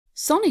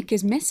Sonic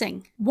is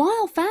missing.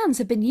 While fans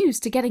have been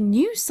used to getting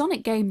new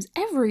Sonic games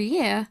every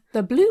year,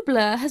 the blue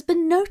blur has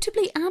been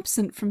notably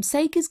absent from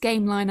Sega's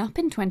game lineup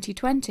in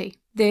 2020.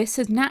 This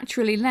has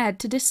naturally led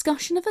to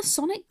discussion of a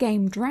Sonic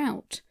game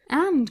drought,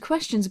 and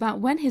questions about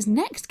when his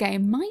next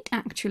game might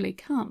actually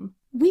come.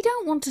 We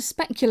don't want to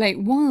speculate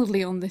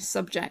wildly on this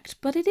subject,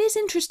 but it is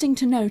interesting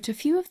to note a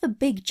few of the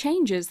big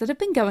changes that have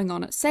been going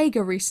on at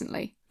Sega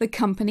recently. The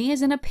company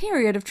is in a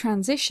period of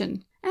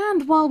transition,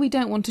 and while we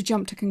don't want to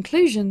jump to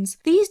conclusions,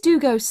 these do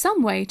go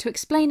some way to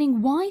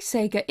explaining why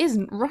Sega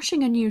isn't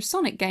rushing a new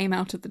Sonic game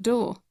out of the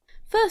door.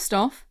 First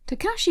off,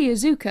 Takashi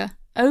Iizuka,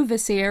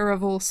 overseer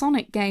of all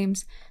Sonic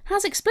games,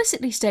 has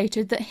explicitly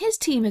stated that his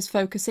team is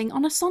focusing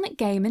on a Sonic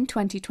game in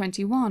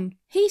 2021.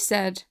 He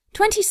said,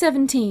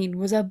 "2017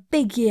 was a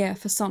big year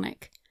for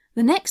Sonic.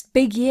 The next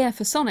big year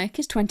for Sonic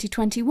is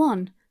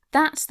 2021.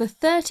 That's the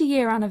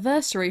 30-year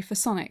anniversary for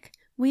Sonic.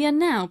 We are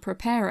now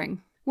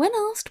preparing." When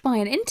asked by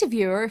an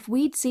interviewer if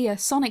we'd see a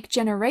Sonic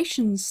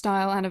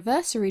Generations-style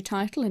anniversary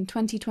title in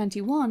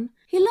 2021,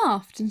 he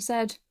laughed and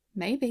said,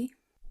 "Maybe."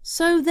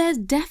 So there's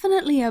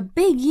definitely a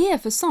big year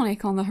for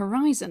Sonic on the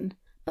horizon.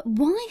 But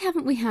why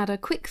haven't we had a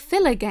quick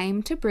filler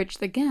game to bridge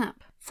the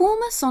gap?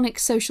 Former Sonic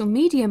social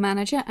media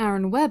manager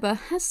Aaron Webber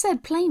has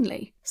said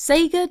plainly,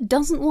 Sega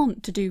doesn't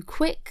want to do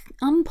quick,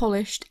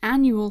 unpolished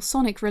annual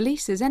Sonic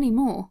releases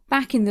anymore.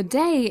 Back in the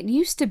day, it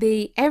used to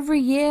be every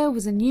year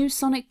was a new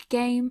Sonic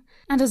game,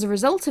 and as a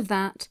result of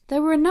that,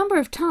 there were a number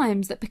of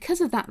times that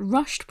because of that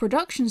rushed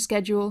production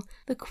schedule,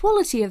 the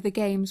quality of the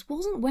games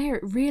wasn't where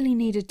it really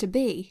needed to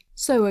be.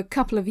 So a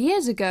couple of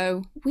years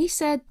ago, we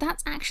said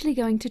that's actually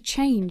going to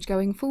change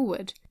going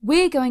forward.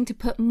 We're going to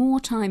put more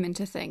time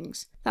into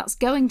things. That's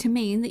going to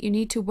mean that you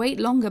need to wait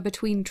longer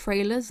between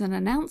trailers and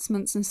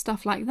announcements and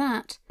stuff like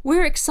that.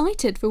 We're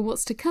excited for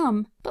what's to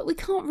come, but we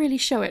can't really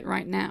show it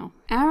right now.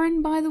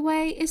 Aaron, by the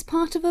way, is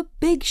part of a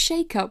big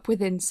shake-up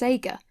within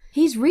Sega.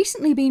 He's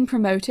recently been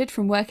promoted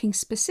from working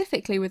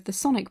specifically with the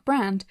Sonic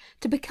brand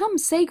to become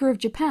Sega of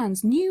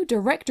Japan's new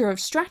Director of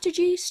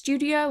Strategy,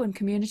 Studio and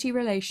Community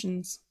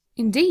Relations.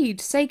 Indeed,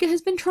 Sega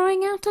has been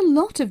trying out a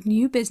lot of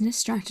new business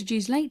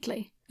strategies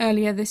lately.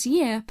 Earlier this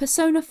year,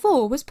 Persona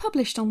 4 was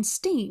published on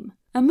Steam,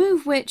 a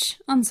move which,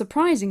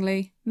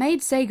 unsurprisingly, made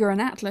Sega and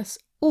Atlus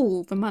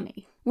all the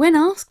money. When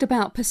asked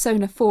about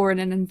Persona 4 in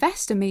an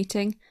investor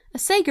meeting, a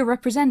Sega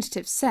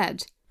representative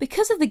said,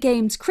 "Because of the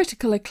game's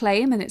critical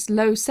acclaim and its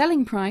low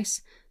selling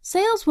price,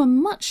 sales were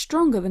much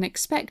stronger than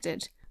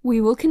expected.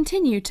 We will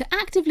continue to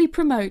actively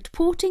promote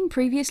porting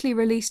previously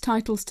released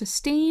titles to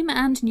Steam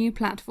and new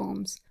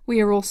platforms. We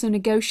are also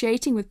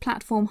negotiating with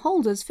platform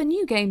holders for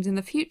new games in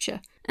the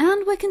future,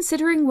 and we're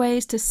considering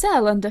ways to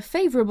sell under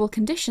favourable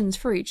conditions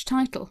for each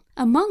title.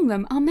 Among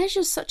them are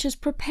measures such as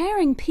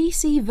preparing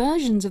PC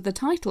versions of the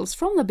titles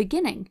from the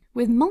beginning,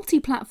 with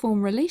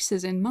multi-platform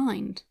releases in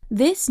mind."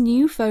 This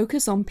new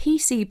focus on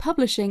PC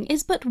publishing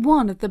is but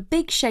one of the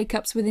big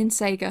shake-ups within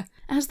Sega,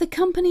 as the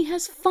company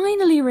has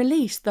finally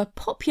released the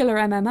popular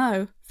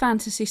MMO,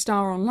 Phantasy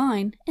Star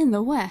Online, in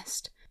the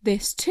West.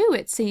 This too,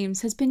 it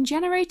seems, has been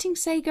generating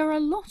Sega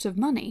a lot of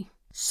money.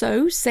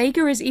 So,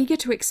 Sega is eager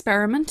to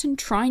experiment and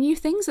try new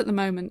things at the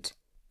moment.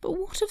 But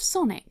what of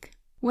Sonic?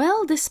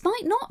 Well,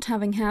 despite not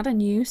having had a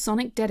new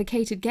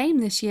Sonic-dedicated game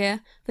this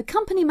year, the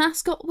company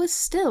mascot was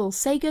still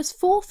Sega's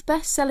fourth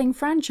best-selling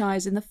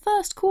franchise in the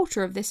first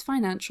quarter of this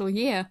financial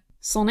year.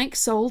 Sonic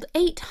sold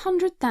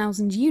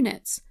 800,000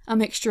 units, a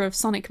mixture of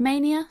Sonic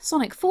Mania,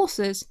 Sonic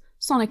Forces,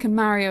 Sonic and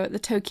Mario at the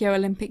Tokyo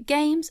Olympic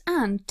Games,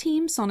 and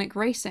Team Sonic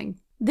Racing.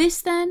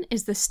 This, then,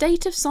 is the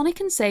state of Sonic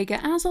and Sega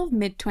as of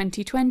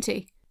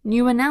mid-2020.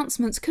 New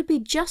announcements could be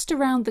just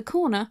around the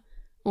corner,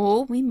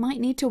 or we might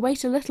need to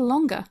wait a little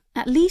longer.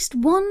 At least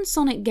one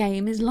Sonic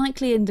game is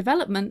likely in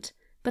development,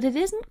 but it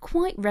isn't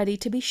quite ready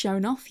to be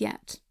shown off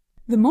yet.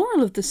 The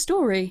moral of the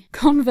story,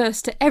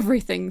 converse to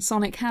everything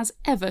Sonic has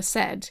ever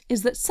said,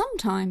 is that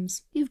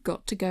sometimes you've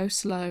got to go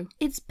slow.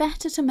 It's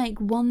better to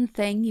make one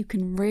thing you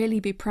can really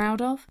be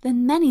proud of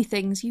than many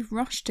things you've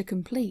rushed to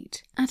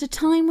complete. At a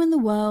time when the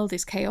world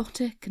is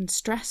chaotic and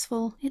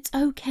stressful, it's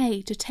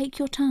okay to take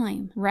your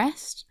time,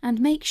 rest, and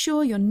make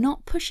sure you're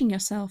not pushing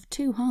yourself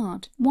too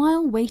hard.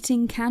 While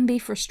waiting can be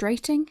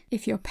frustrating,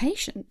 if you're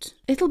patient,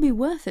 it'll be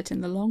worth it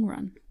in the long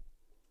run.